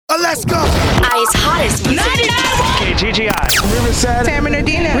Let's go. I's hottest music. 99. KGGI. Riverside. San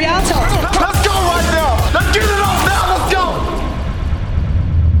Bernardino. Rialto. Let's go right now. Let's get it off now. Let's go.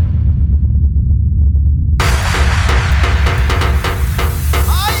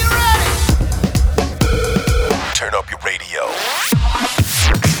 Are you ready? Turn up your radio.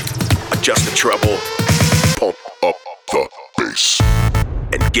 Adjust the treble. Pump up the bass.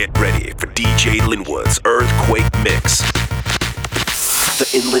 And get ready for DJ Linwood's Earthquake Mix. The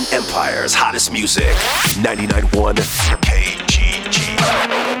Inland Empire's hottest music. 99.1 KGGI.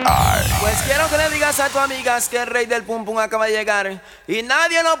 Pues quiero que le digas a tu amigas que el rey del pum pum acaba de llegar y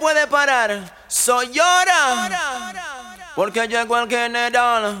nadie lo puede parar. Soy llora, porque llegó el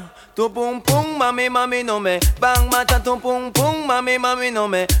general. Tu pum pum, mami, mami, no me van mata tu pum pum, mami, mami, no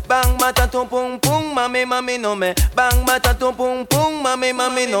me van mata tu pum pum, mami, mami, no me van mata tu pum pum, mami,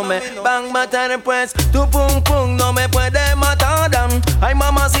 mami, no me van matar pues tu pum pum no me puede matar. Ay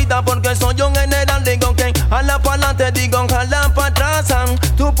mamacita porque soy un general, digo que jala pa' adelante, digo jala pa' atrás.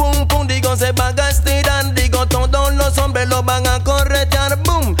 Tu pum pum digo se van a estirar, digo todos los hombres lo van a corretear,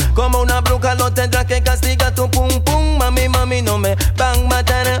 boom. Como una bruja lo tendrá que castigar tu pum pum, mami, mami, no me van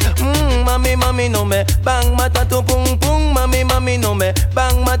matar. Mami, mami, no me van matar tu pum pum, mami, mami, no me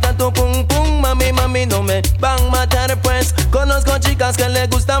van matar tu pum pum, mami, mami, no me van matar pues. Conozco chicas que le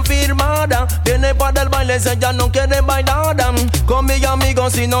gustan firmada, viene para el baile, ella no quiere bailar. Con mi amigo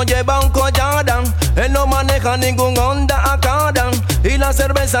si no lleva un collar, él no maneja ningún Honda acá y la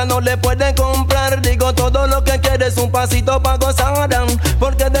cerveza no le puede comprar. Digo todo lo que quiere es un pasito pa' gozar,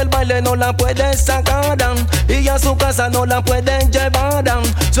 porque del baile no la puede sacar y a su casa no la pueden llevar.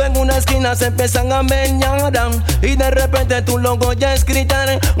 So en una esquina se empiezan a meñar y de repente tú lo oyes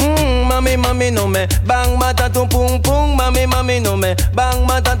gritar. Mami, mami, no me van matar tu pum pum, mami, mami, no me van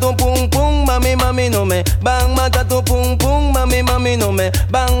matar tu pum pum, mami, mami, no me van matar tu pum pum, mami, mami, no me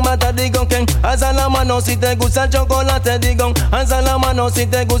van matar. Digo que alza la mano si te gusta el chocolate, digo alza la mano si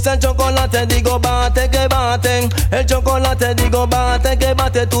te gusta el chocolate, digo bate que bate el chocolate, digo bate que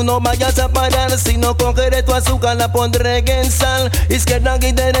bate, tú no vayas a parar, si no cogeré tu azúcar la pondré en sal, izquierda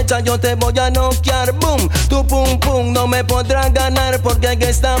y derecha yo te voy a noquear, boom. Tu pum pum no me podrás ganar porque que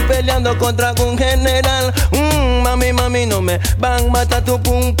están peleando contra un general. Mami, mami, no me van matar tu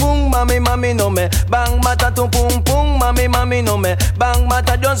pum pum, mami, mami, no me van matar tu pum pum, mami, mami, no me van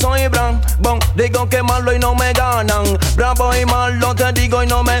matar. Yo soy bon, digo que malo y no me ganan, bravo y malo te digo y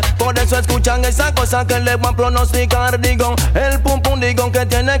no me, por eso escuchan esa cosa que le van a pronosticar. Digo el pum pum digo que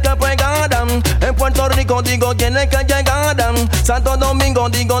tiene que pegar, en Puerto Rico digo tiene que llegar, Santo Domingo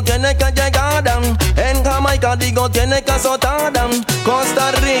digo tiene que llegar, en Jamaica digo tiene que azotar,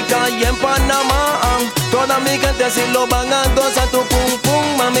 Costa Rica y en Panamá, toda mi gente si lo van a gozar. Tu pum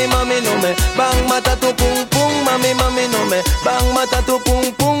pum, mami, mami, no me van matar tu pum pum, mami, mami, no me van matar tu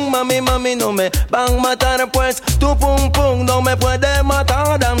pum pum, mami, mami, no me van matar pues. Tu pum pum no me puede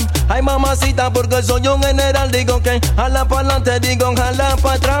matar. Ay mamacita porque soy un general, digo que jala pa' adelante, digo jala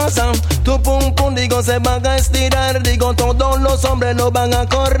pa' atrás. Tu pum pum digo se van a estirar, digo todos los hombres lo van a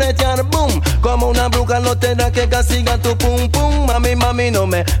corretear, boom. Como una bruja lo tendrá que castigar. Tu pum pum, mami, mami, no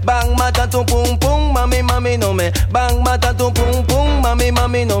me van matar tu pum pum, mami, mami, no me van matar tu pum pum, mami,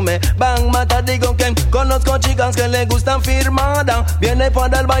 mami, no me van matar. Digo que conozco chicas que le gustan firmada, viene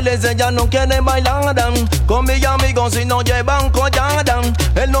para el baile, ella no quiere bailar. Con mi amigo si no llevan collar,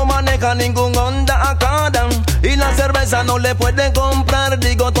 él no maneja ningún Honda acá y la cerveza no le puede comprar.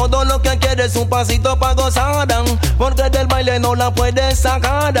 Digo todo lo que quiere es un pasito pa' gozar, porque del baile no la puede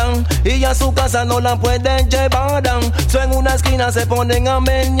sacar y a su casa no la pueden llevar. So en una esquina se ponen a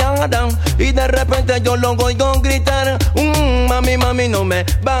meñar y de repente yo lo oigo gritar. Mami, mami, no me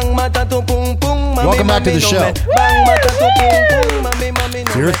van matar tu pum pum, mami. Welcome back to the show. It's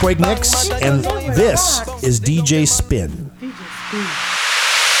the Earthquake Mix, and this is DJ Spin.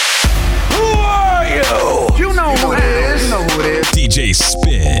 Who are you? You know who it is. You know who it is. DJ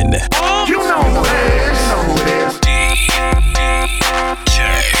Spin. You know who it is. You know who it is. DJ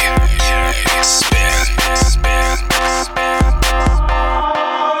Spin.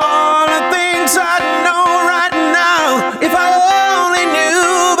 All the things I know right now, if I only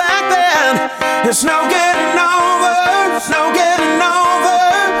knew back then, there's no getting over, no getting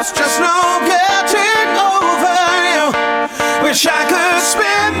over, it's just no getting over you. Wish I could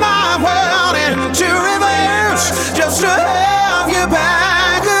spin my world into reverse just to have you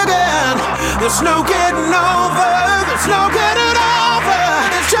back again. There's no getting over, there's no getting over,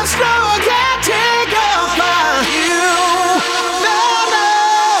 there's just no getting over you.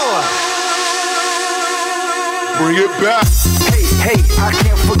 Bring it back. Hey, I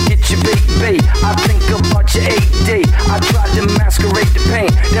can't forget you, baby. I think about your 8 day. I tried to masquerade the pain.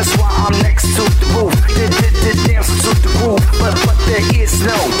 That's why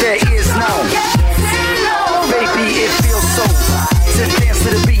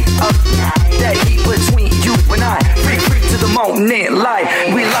life.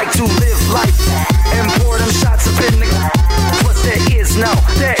 We like to live life and pour them shots up in the. But there is no.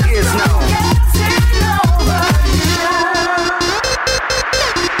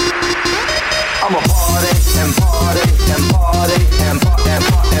 I'm a party and party and party and party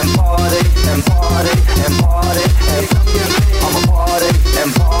and party and party and party and party. I'm a party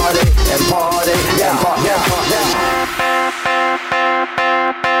and party and party and party and party.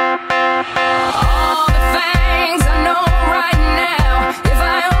 All the things I know right now, if I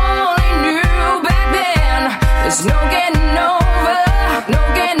only knew back then, there's no getting over, no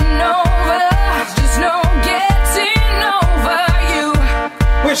getting over, just no getting over you.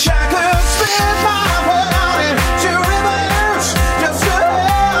 Wish I could spend my world into reverse just to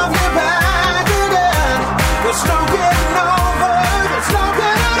have you back again. There's no getting over, there's no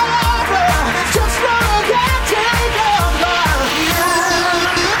getting over, it's just no getting over.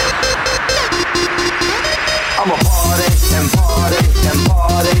 I'm a party and party and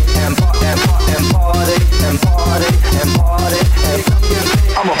party and party and party and party and party and party.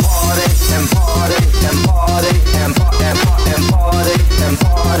 I'm a party and party and party and party and party and party and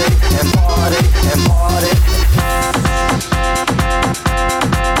party and party and party.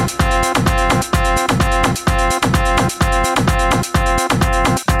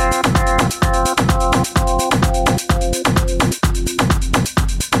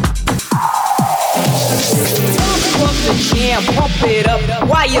 Pump it up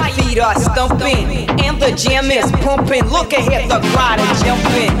while your feet are stumping and the jam is pumping. Look ahead, the crowd is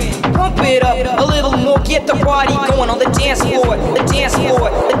jumping. Pump it up a little more, get the party going on the dance floor, the dance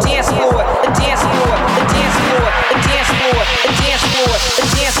floor, the dance floor, the dance floor, the dance floor, the dance floor, the dance floor, the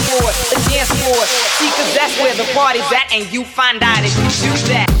dance floor, the dance floor. See, 'cause that's where the party's at, and you find out if you do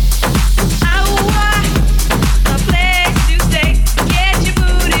that.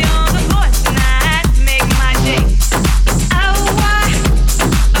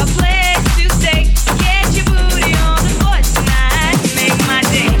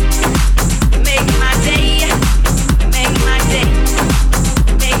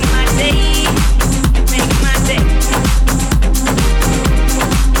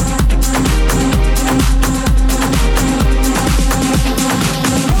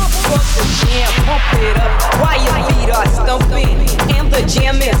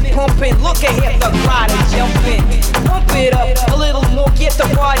 Jam is pumping, look ahead, the crowd is jumping. Pump it up a little more, get the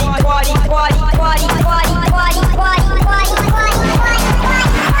party, party, party, party, party, party, party, party, party.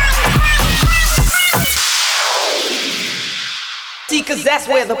 See, 'cause that's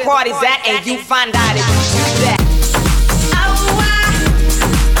where the party's at, and you find out if you do that.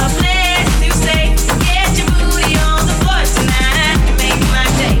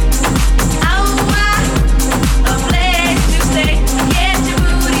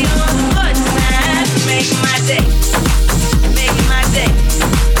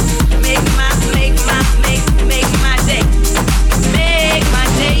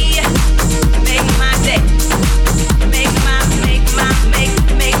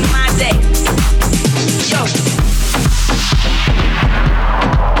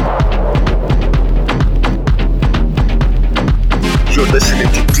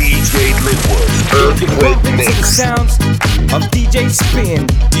 Listening to DJ Linwood's Earthquake Mix. Sounds of DJ Spin.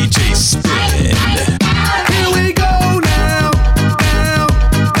 DJ Spin. Here we go now, now,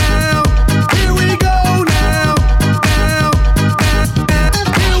 now. Here we go now, now.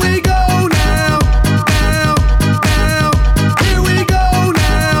 Here we go now, now, now. Here we go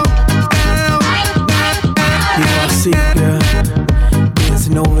now, now. You know I see you, girl,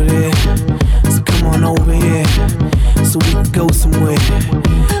 dancing over there. So come on over here, so we can go somewhere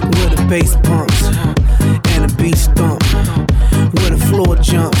where the bass pumps and the beat stomp, where the floor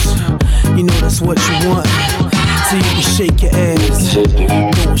jumps. You know that's what you want, so you can shake your ass.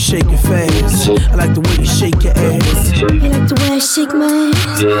 Don't shake it fast. I like the way you shake your ass. You like the way I shake my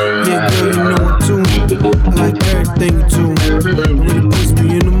ass? Yeah, girl, you know it too. I like everything you do. It really puts me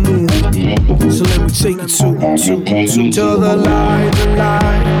in the mood. So let me take you to the light, the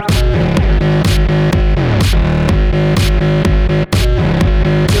light.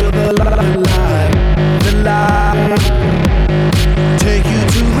 The light, take you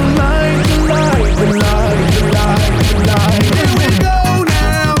to the light, the light, the light, the light, the light. Here we go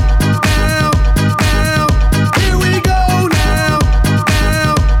now, now, now. Here we go now,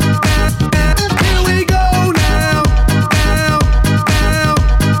 now. Here we go now, now, now.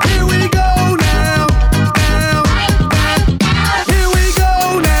 Here we go now, now. Here we go.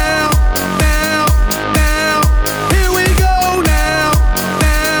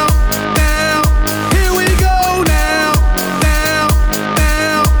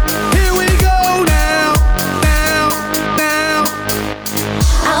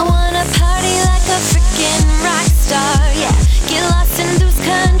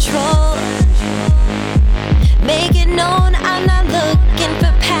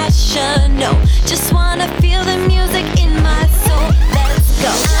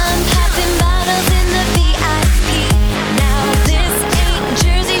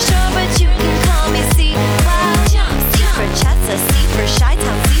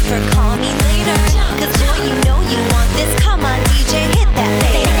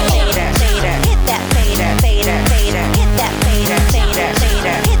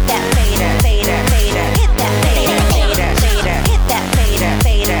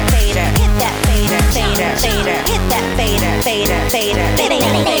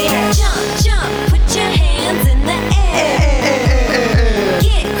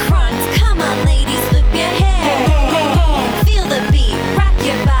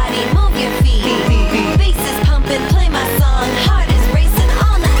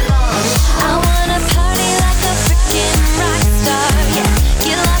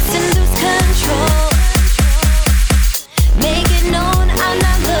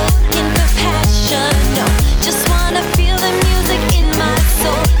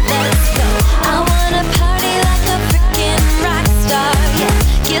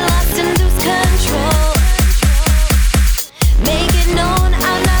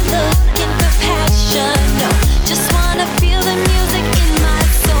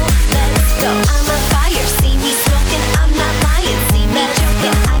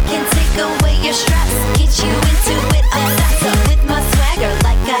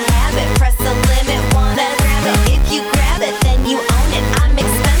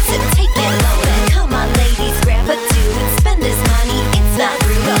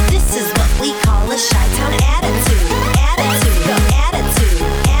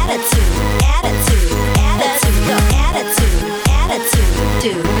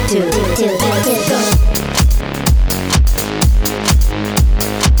 This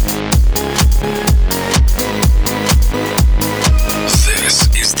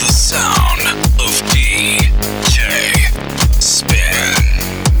is the sound of DJ Spin.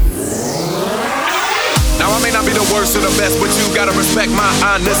 Now I may not be the worst or the best, but you gotta respect my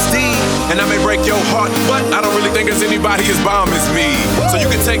honesty. And I may break your heart, but I don't really think there's anybody as bomb as me. So you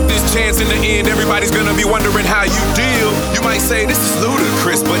can take this chance. In the end, everybody's gonna be wondering how you deal. You might say this is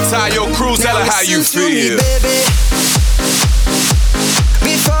ludicrous, but tie your crew, tell her how you feel. Me, baby.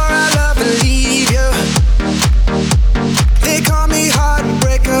 Before I love and leave you, they call me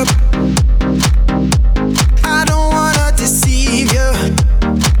heartbreaker. I don't wanna deceive you.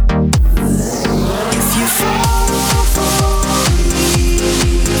 If you fall for me,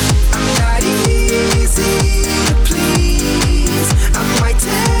 I'm not easy to please. I might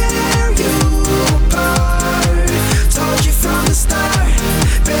tear you apart. Told you from the start,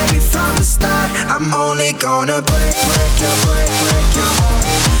 baby, from the start. I'm only gonna break your heart.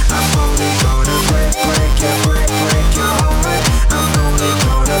 I'm only gonna break your heart. I'm only gonna break your heart. I'm only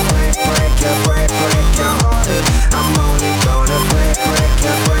gonna break your heart. I'm only gonna break your heart.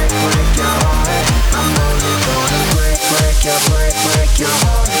 I'm only gonna break your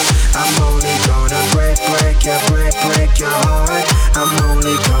heart. I'm only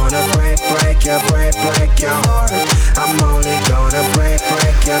gonna break your heart. I'm only gonna break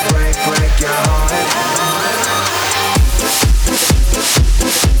your heart.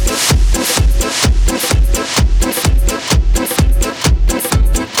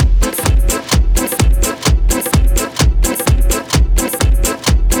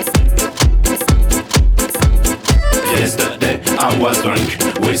 Yesterday I was drunk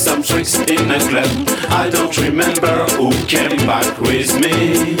with some tricks in a club. I don't remember who came back with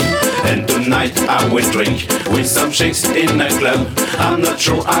me. And tonight I will drink with some chicks in a club. I'm not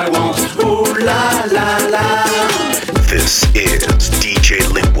sure I want. Ooh la la la. This is DJ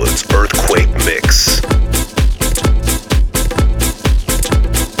Linwood's Earthquake Mix.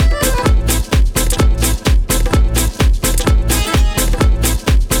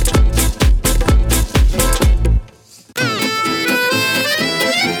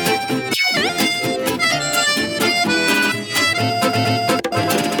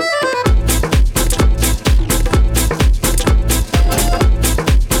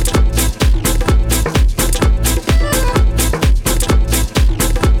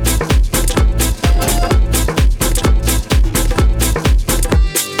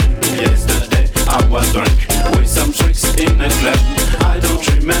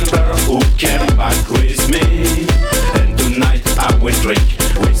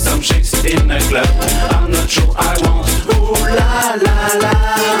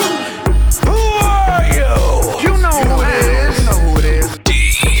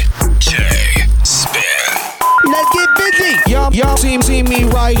 See me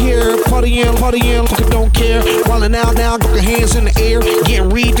right here, partying, don't care. Wildin' out now, got your hands in the air, getting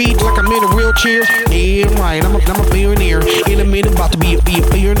rebeat like I'm in a wheelchair. Yeah, right, I'm a billionaire. In a minute, about to be a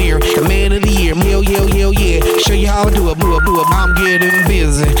billionaire. The man of the year, hell yeah. Show you how I do it, boo it. I'm getting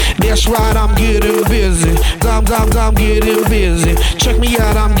busy. That's right, I'm getting busy. I'm getting busy. Check me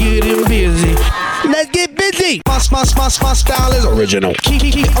out, I'm getting busy. Let's get busy. My style is original. Keep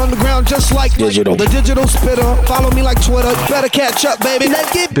on the ground just like digital. The digital spitter. Follow me like Twitter. Better catch up, baby.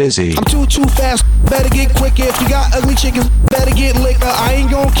 Let's get busy. I'm too fast. Better get quick. If you got ugly chickens, better get liquor. I ain't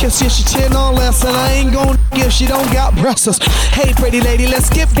gon' kiss if she 10 on less, and I ain't gon' if she don't got breasts. Hey, pretty lady, let's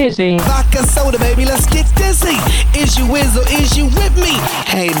get busy. Vodka soda, baby, let's get dizzy. Is you with or is you with me?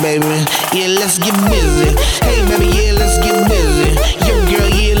 Hey, baby, yeah, let's get busy. Hey, baby, yeah, let's get busy. Yo, girl,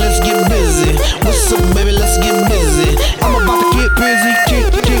 yeah, let's get busy. What's up, baby? Let's get busy. I'm about to get busy,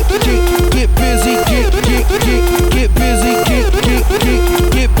 get busy, get busy, get busy,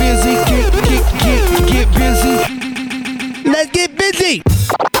 get busy. Let's get busy.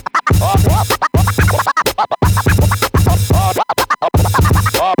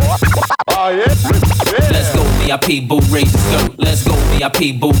 Let's go VIP, boo, raise the skirt. Let's go VIP,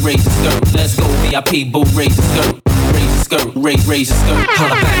 boo, raise the skirt. Let's go VIP, boo, raise the skirt. Raise the skirt, raise the skirt.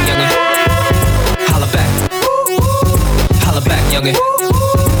 Holla back, youngin'. Holla back. Holla back, youngin'.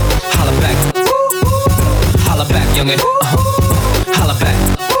 Holla back. Holla back, youngin'. Holla back.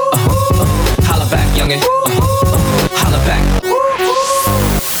 Holla back, youngin'. Holla back.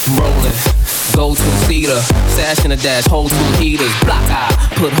 Rollin'. Go to Cedar, sash in the dash, hold two heaters, block eye,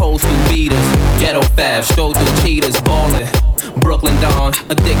 put holes through beaters, ghetto fab, stroll through cheaters, ballin', Brooklyn Dawn,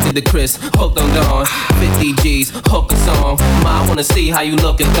 addicted to Chris, hooked on Dawn. 50 G's, hook a song. Ma, I wanna see how you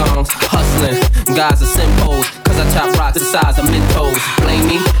look in thongs. Hustling, guys are simples, cause I chop rocks the size of Mentos. Blame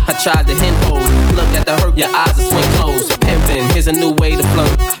me, I tried to hint holes. Look at the hurt, your eyes are swing closed. Pimpin', here's a new way to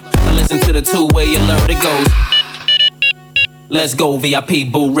flirt. I listen to the two-way alert, it goes. Let's go,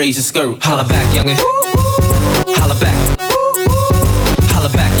 VIP, boo, raise your skirt. Holla back, youngin'. Holla back. Holla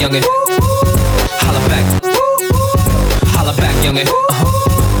back, youngin'. Holla back. Holla back, youngin'.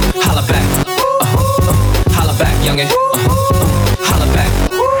 Holla back. Holla back, youngin'. Holla back.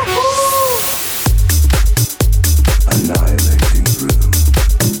 Annihilating rhythm.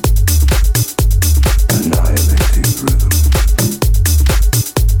 Annihilating rhythm.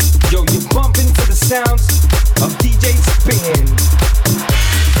 Yo, you're bumping to the sounds of DJ Spin.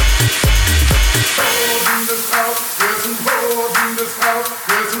 There's some holes in this house.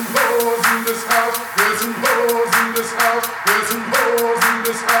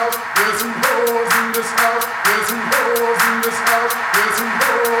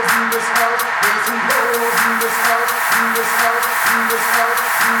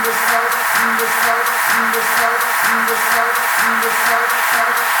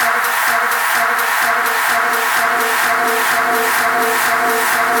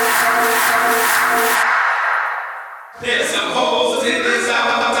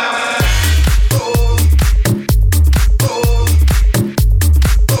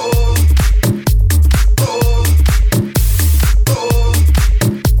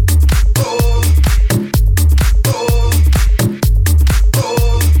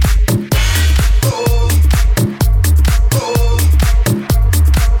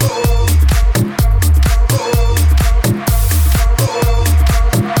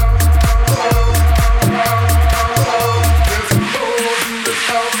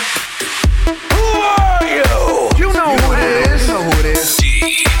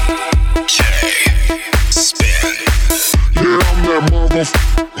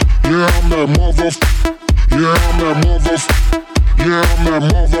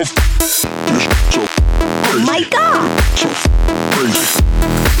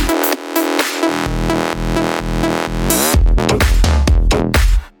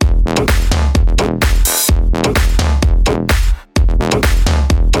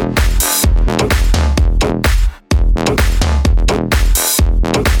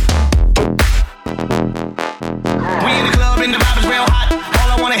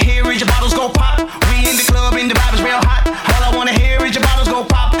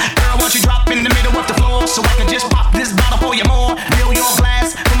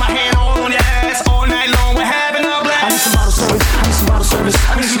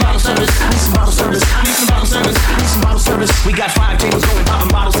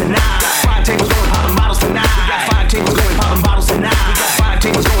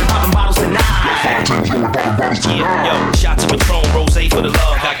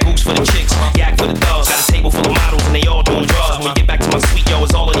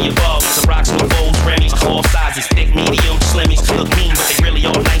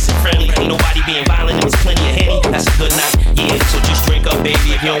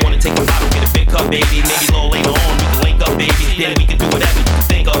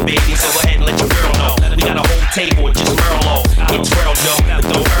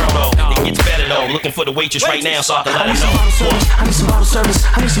 Waitress right now, so I can let her know. I need some bottle service.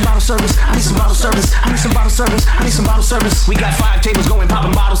 I need some bottle service. I need some bottle service. I need some bottle service. I need some bottle service. We got 5 tables going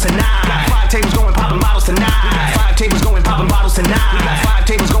popping bottles tonight. We got 5 tables going popping bottles tonight. We got 5 tables going popping bottles tonight. We got 5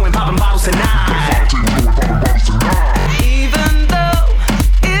 tables going popping bottles tonight. Even though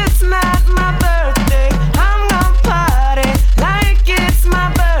it's not my birthday, I'm gonna party like it's my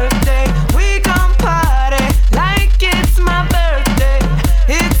birthday. We gon' party like it's my birthday.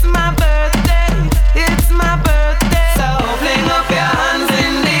 It's my birthday. It's my birthday, so fling up your hands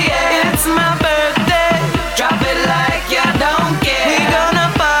in the air. It's my birthday, drop it like you don't care. We gonna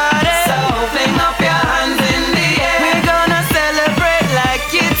party,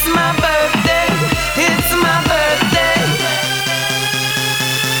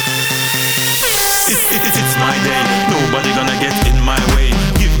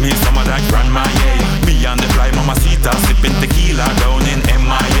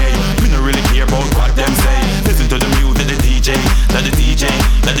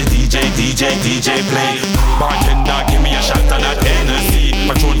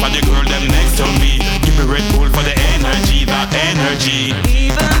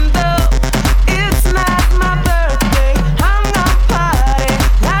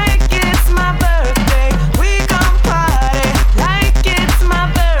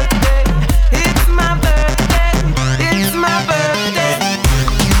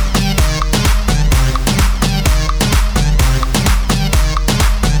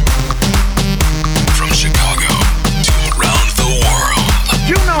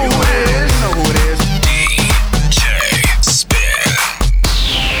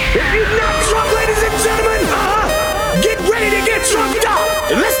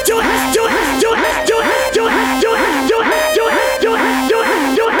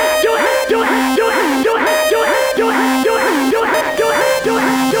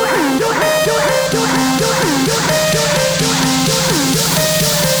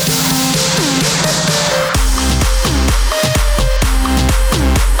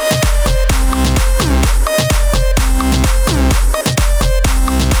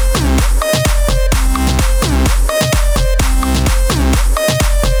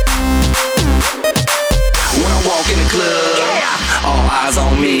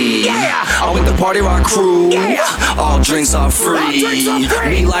 me. I'm with the Party Rock crew. All drinks are free.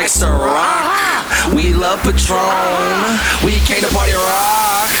 We like Ciroc. We love Patron. We came to Party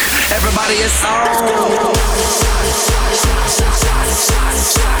Rock. Everybody is on.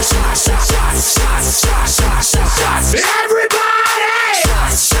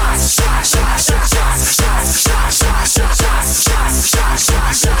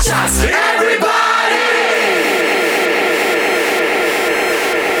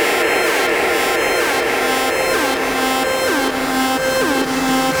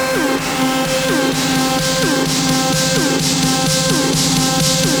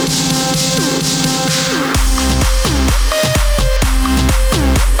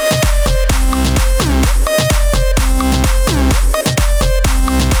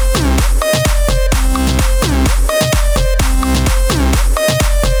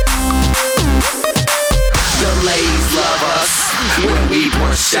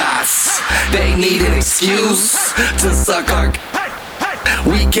 Shots. They need an excuse to suck our.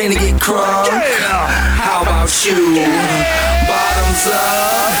 We can't get crunk. How about you? Bottoms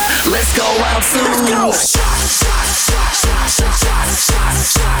up. Let's go round two.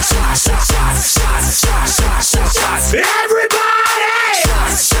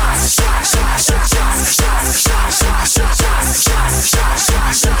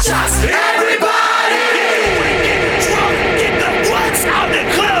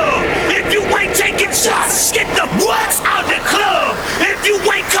 Shots, get the butts out the club. If you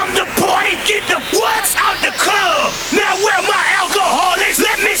ain't come to party, get the butts out the club. Now where my alcoholics?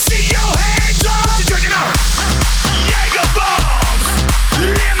 Let me see your hands up. What you drinking on? Jaeger bombs,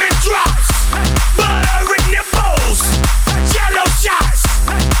 lemon drops, buttery nipples, jello shots,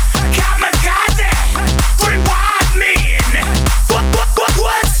 kamikaze, rewind men.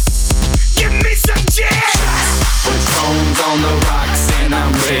 What? Give me some jazz. Patron's on the rocks and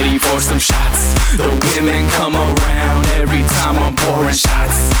I'm ready for some shots. The women come around every time I'm pouring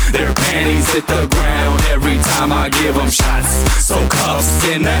shots. Their panties hit the ground every time I give them shots. So cuffs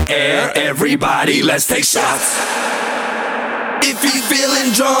in the air, everybody let's take shots. If you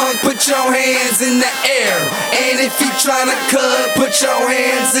feeling drunk, put your hands in the air. And if you tryna cut, put your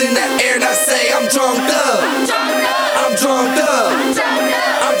hands in the air. Now say I'm drunk up. I'm drunk up.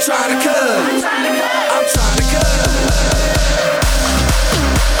 I'm tryna cut. I'm tryna cut.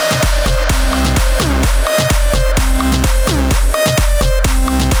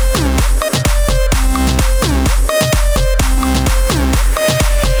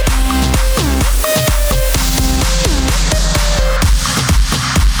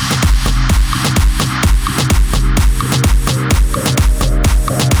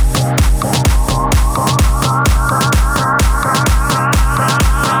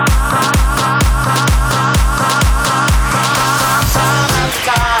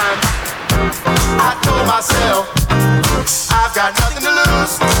 I've got nothing to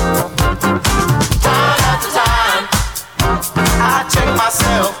lose. Time after time, I check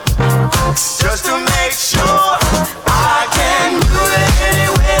myself just to make sure I can do it any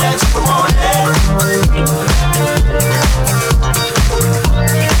way that you want it.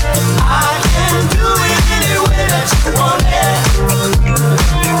 I can do it any way that you want it.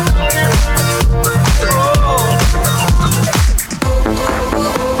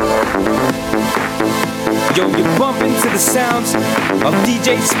 Yo, you're bumping to the sounds of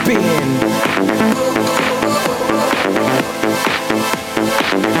DJ Spin.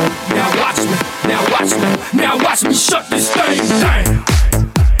 Now watch me shut this thing down.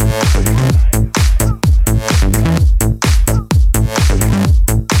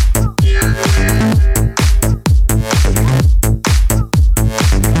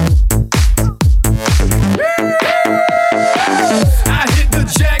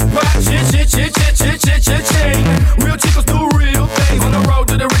 Real chicos do real things on the road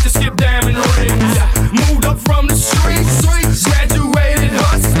to the riches, skip diamond rings. Moved up from the streets, graduated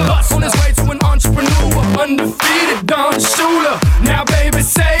hustler, on his way to an entrepreneur, undefeated Don Shula.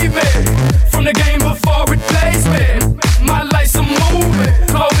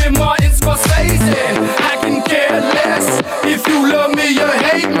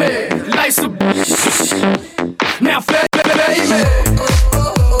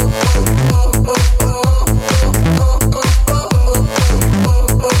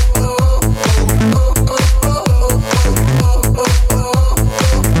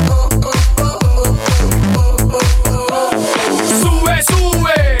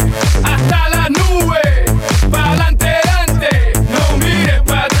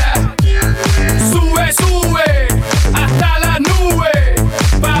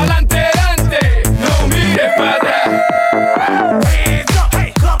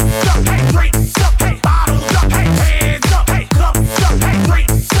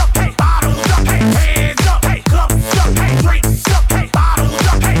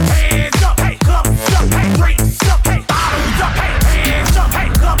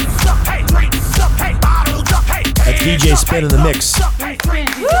 DJ Spin in the mix.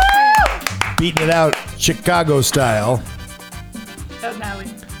 Beating it out Chicago style.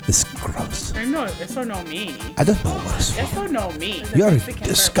 It's gross. No, eso no me. I don't know what it's Eso no me. You're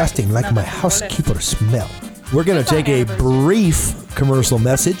disgusting like my housekeeper smell. We're going to take a brief commercial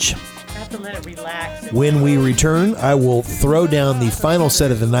message. I have to let it relax. When we return, I will throw down the final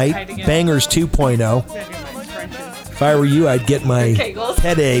set of the night, Bangers 2.0. If I were you, I'd get my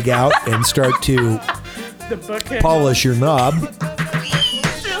pet egg out and start to polish your knob. Be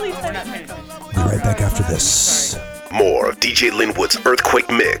right back after this. More of DJ Linwood's Earthquake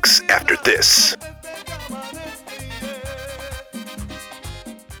Mix after this.